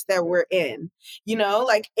space that we're in.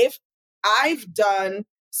 Like if I've done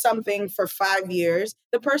something for 5 years,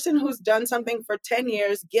 the person who's done something for 10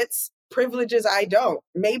 years gets privileges I don't.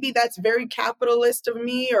 Maybe that's very capitalist of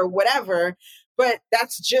me or whatever, but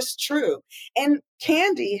that's just true. And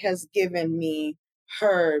Kandi has given me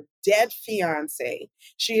her dead fiance.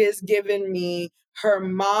 She has given me her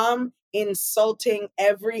mom insulting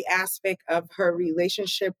every aspect of her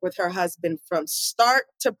relationship with her husband from start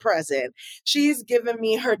to present. She's given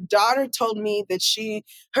me, her daughter told her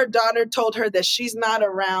that she's not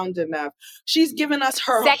around enough. She's given us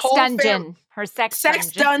her sex whole dungeon. Her sex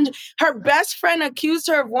dungeon. Her best friend accused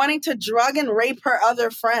her of wanting to drug and rape her other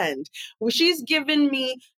friend. She's given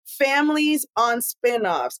me families on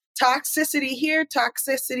spinoffs. Toxicity here,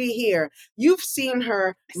 toxicity here. You've seen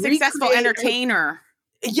her successful entertainer.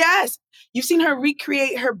 Yes. You've seen her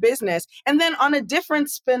recreate her business. And then on a different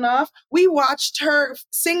spinoff, we watched her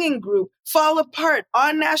singing group fall apart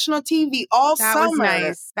on national TV all summer. That was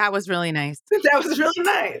nice. That was really nice. That was really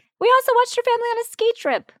nice. We also watched her family on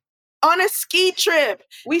a ski trip.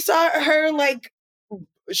 We saw her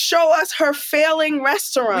show us her failing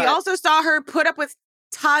restaurant. We also saw her put up with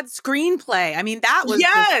Todd's screenplay. I mean, that was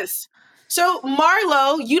yes. So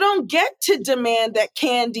Marlo, you don't get to demand that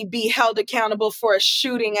Kandi be held accountable for a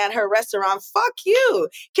shooting at her restaurant. Fuck you.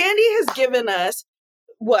 Kandi has given us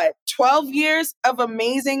 12 years of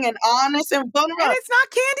amazing and honest and vulnerable. And it's not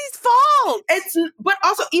Candy's fault. But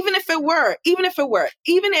also, even if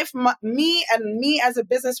me as a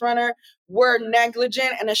business runner were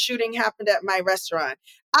negligent and a shooting happened at my restaurant,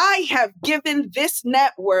 I have given this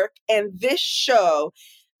network and this show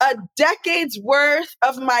a decade's worth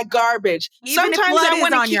of my garbage. Even Sometimes if blood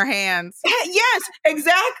is on your hands. Yes,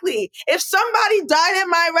 exactly. If somebody died at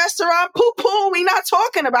my restaurant, poo-poo, we not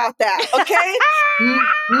talking about that, okay?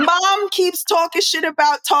 Mom keeps talking shit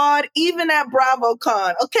about Todd, even at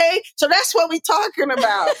BravoCon, okay? So that's what we talking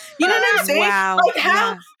about. You know what I'm saying? Wow.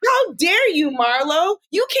 How dare you, Marlo?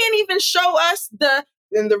 You can't even show us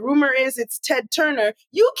and the rumor is it's Ted Turner.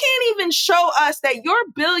 You can't even show us that your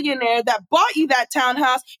billionaire that bought you that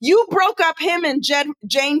townhouse, you broke up him and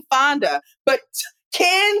Jane Fonda. But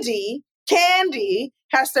Kandi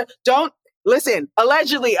has to, listen,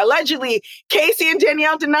 allegedly, Casey and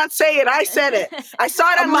Danielle did not say it. I said it. I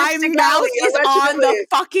saw it on my mouth is on the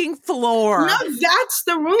fucking floor. No, that's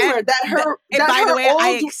the rumor by the way,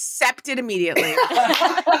 I accept it immediately.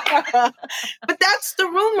 But that's the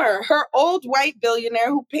rumor. Her old white billionaire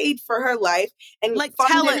who paid for her life and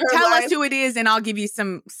tell us who it is, and I'll give you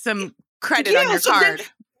some credit on your card.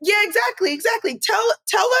 Yeah, exactly.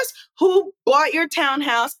 Tell us who bought your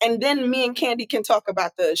townhouse, and then me and Kandi can talk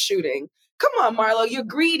about the shooting. Come on, Marlo, you're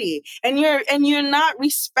greedy, and you're not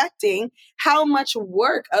respecting how much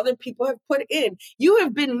work other people have put in. You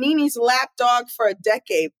have been Nene's lapdog for a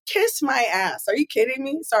decade. Kiss my ass. Are you kidding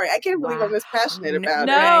me? Sorry, I can't believe I'm this passionate about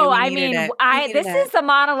it. No, I mean, this is a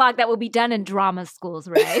monologue that will be done in drama schools,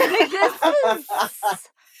 right?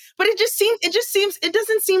 But it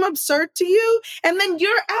doesn't seem absurd to you. And then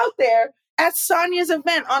you're out there at Sonya's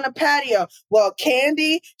event on a patio. Well,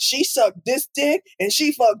 Candy, she sucked this dick and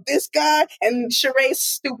she fucked this guy, and Sheree's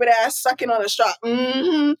stupid ass sucking on a straw.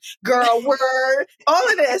 Girl, word. All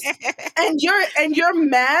of this. And you're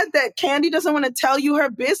mad that Candy doesn't want to tell you her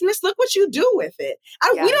business. Look what you do with it.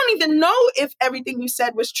 We don't even know if everything you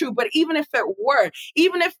said was true, but even if it were,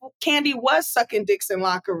 even if Candy was sucking dicks in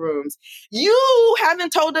locker rooms, you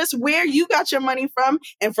haven't told us where you got your money from.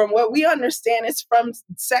 And from what we understand, it's from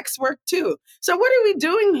sex work too. So what are we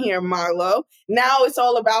doing here, Marlo? Now it's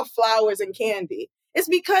all about flowers and candy. It's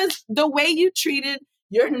because the way you treated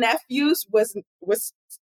your nephews was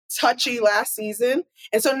touchy last season.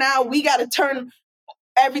 And so now we got to turn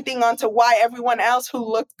everything onto why everyone else who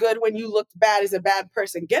looked good when you looked bad is a bad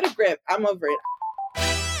person. Get a grip. I'm over it.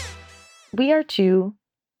 We are two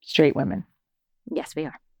straight women. Yes, we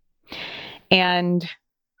are. And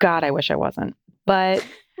God, I wish I wasn't. But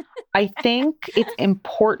I think it's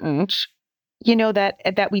important,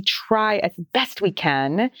 that we try as best we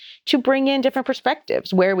can to bring in different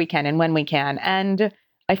perspectives where we can and when we can. And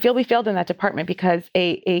I feel we failed in that department because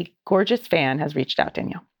a gorgeous fan has reached out,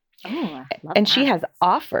 Danielle. Oh, and she has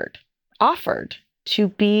offered to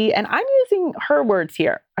be, and I'm using her words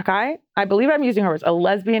here, okay? I believe I'm using her words, a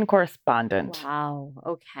lesbian correspondent. Wow,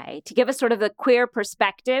 okay. To give us sort of the queer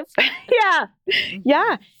perspective.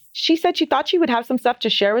 Yeah. She said she thought she would have some stuff to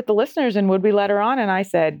share with the listeners and would we let her on? And I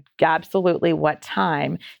said, absolutely, what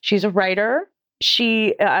time? She's a writer.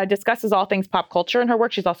 She discusses all things pop culture in her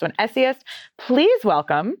work. She's also an essayist. Please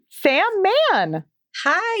welcome Sam Mann.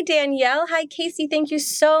 Hi, Danielle. Hi, Casey. Thank you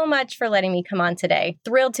so much for letting me come on today.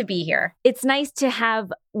 Thrilled to be here. It's nice to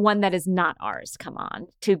have one that is not ours come on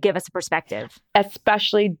to give us a perspective.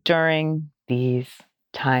 Especially during these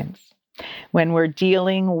times when we're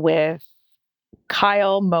dealing with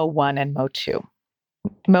Kyle, Mo 1 and Mo 2.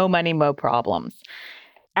 Mo money, Mo problems.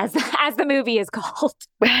 As the movie is called.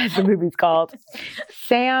 As the movie's called.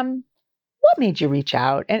 Sam, what made you reach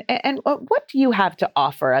out? And what do you have to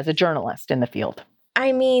offer as a journalist in the field?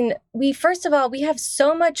 I mean, first of all, we have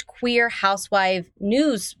so much queer housewife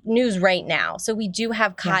news right now. So we do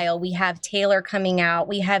have Kyle, we have Taylor coming out,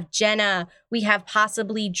 we have Jenna, we have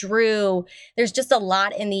possibly Drew. There's just a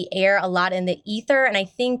lot in the air, a lot in the ether. And I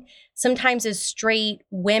think sometimes as straight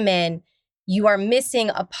women, you are missing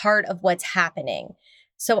a part of what's happening.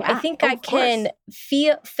 So I think I can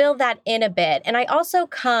fill that in a bit. And I also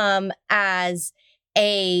come as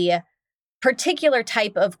a particular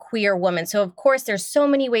type of queer woman. So of course, there's so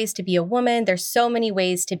many ways to be a woman. There's so many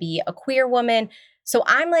ways to be a queer woman. So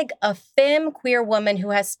I'm like a femme queer woman who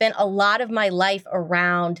has spent a lot of my life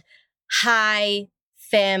around high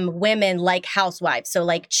femme women like housewives. So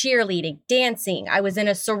like cheerleading, dancing. I was in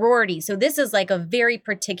a sorority. So this is like a very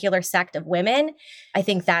particular sect of women. I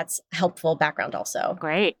think that's helpful background also.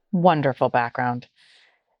 Great. Wonderful background.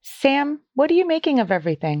 Sam, what are you making of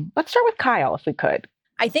everything? Let's start with Kyle, if we could.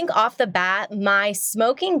 I think off the bat, my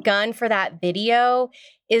smoking gun for that video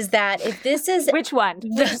is that if this is... Which one?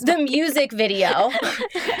 The music video.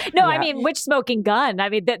 No, I mean, which smoking gun? I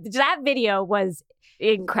mean, that video was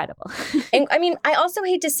incredible. And I mean, I also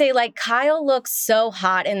hate to say, like, Kyle looks so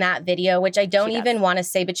hot in that video, which I don't even want to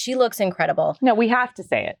say, but she looks incredible. No, we have to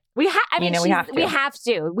say it. We have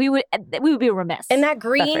to. We would be remiss. And that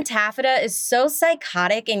green taffeta is so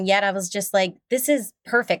psychotic, and yet I was just like, this is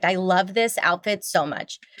perfect. I love this outfit so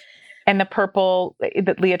much. And the purple,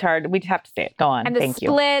 the leotard, we just have to say it. Go on. And the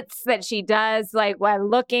splits that she does, like while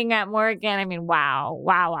looking at Morgan. I mean, wow.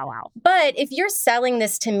 But if you're selling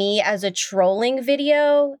this to me as a trolling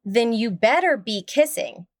video, then you better be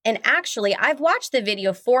kissing. And actually, I've watched the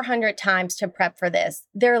video 400 times to prep for this.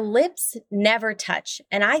 Their lips never touch.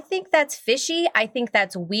 And I think that's fishy. I think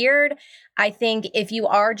that's weird. I think if you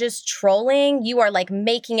are just trolling, you are like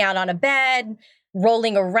making out on a bed,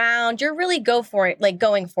 rolling around. You're really going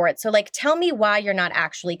for it. So like, tell me why you're not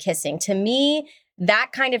actually kissing. To me, that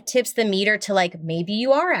kind of tips the meter to like, maybe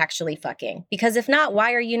you are actually fucking. Because if not,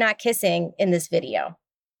 why are you not kissing in this video?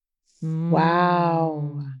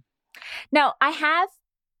 Wow. Now, I have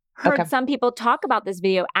heard some people talk about this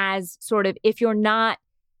video as sort of, if you're not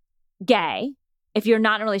gay, if you're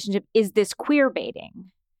not in a relationship, is this queer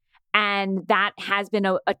baiting? And that has been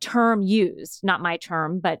a term used, not my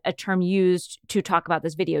term, but a term used to talk about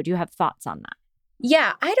this video. Do you have thoughts on that?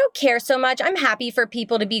 Yeah, I don't care so much. I'm happy for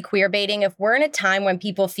people to be queer baiting. If we're in a time when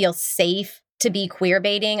people feel safe to be queer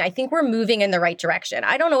baiting, I think we're moving in the right direction.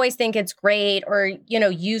 I don't always think it's great or,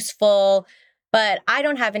 useful, but I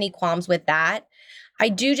don't have any qualms with that. I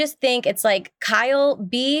do just think it's like, Kyle,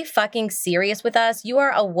 be fucking serious with us. You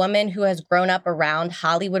are a woman who has grown up around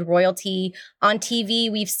Hollywood royalty. On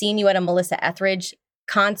TV, we've seen you at a Melissa Etheridge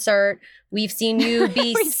concert. We've seen you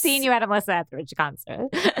be... We've seen you at a Melissa Etheridge concert.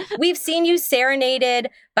 We've seen you serenaded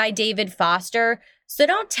by David Foster. So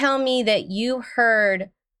don't tell me that you heard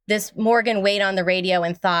this Morgan Wade on the radio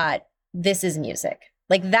and thought, this is music.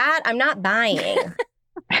 Like that, I'm not buying.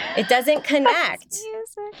 It doesn't connect.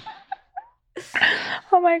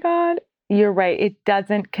 Oh my God. You're right. It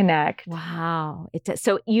doesn't connect. Wow.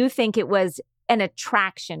 So you think it was an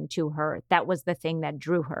attraction to her. That was the thing that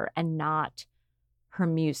drew her and not her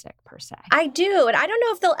music per se. I do. And I don't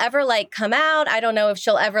know if they'll ever like come out. I don't know if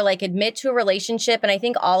she'll ever like admit to a relationship. And I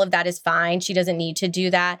think all of that is fine. She doesn't need to do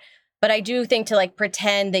that. But I do think to like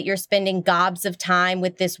pretend that you're spending gobs of time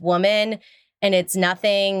with this woman and it's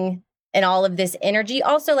nothing and all of this energy.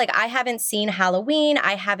 Also, like I haven't seen Halloween.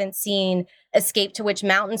 I haven't seen Escape to Witch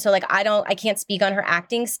Mountain. So like I can't speak on her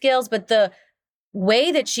acting skills, but the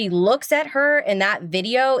way that she looks at her in that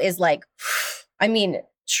video is like, I mean,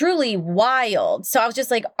 truly wild. So I was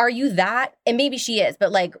just like, are you that? And maybe she is,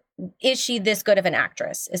 but like, is she this good of an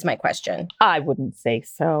actress is my question. I wouldn't say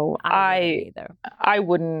so. I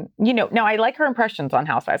wouldn't, no, I like her impressions on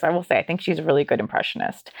Housewives. I will say, I think she's a really good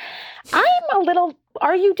impressionist.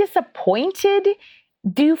 Are you disappointed?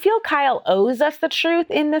 Do you feel Kyle owes us the truth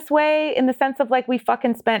in this way? In the sense of like, we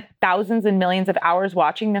fucking spent thousands and millions of hours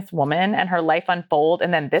watching this woman and her life unfold.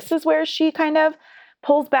 And then this is where she kind of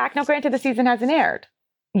pulls back. Now, granted, the season hasn't aired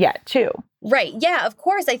yet, too. Right. Yeah, of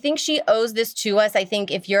course. I think she owes this to us. I think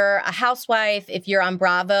if you're a housewife, if you're on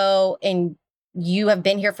Bravo and you have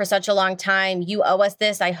been here for such a long time, you owe us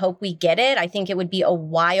this. I hope we get it. I think it would be a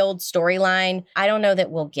wild storyline. I don't know that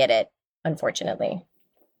we'll get it, unfortunately.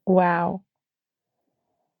 Wow.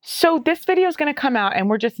 So this video is going to come out and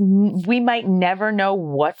we might never know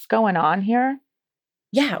what's going on here.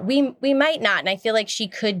 Yeah, we might not. And I feel like she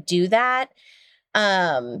could do that.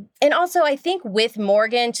 And also I think with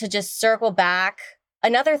Morgan, to just circle back,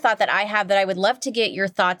 another thought that I have that I would love to get your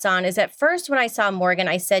thoughts on is at first when I saw Morgan,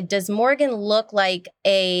 I said, does Morgan look like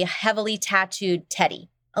a heavily tattooed Teddi?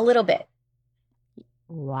 A little bit.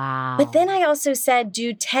 Wow. But then I also said,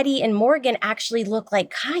 do Teddi and Morgan actually look like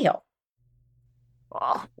Kyle?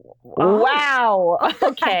 Oh. Wow.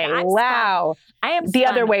 Okay. Wow. I am the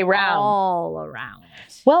other way around. All around.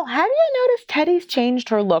 Well, have you noticed Teddi's changed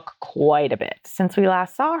her look quite a bit since we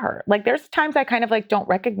last saw her? Like there's times I kind of like don't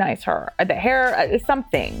recognize her. The hair,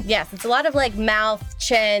 something. Yes, it's a lot of like mouth,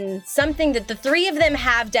 chin, something that the three of them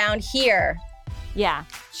have down here. Yeah,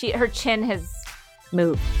 her chin has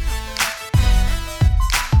moved.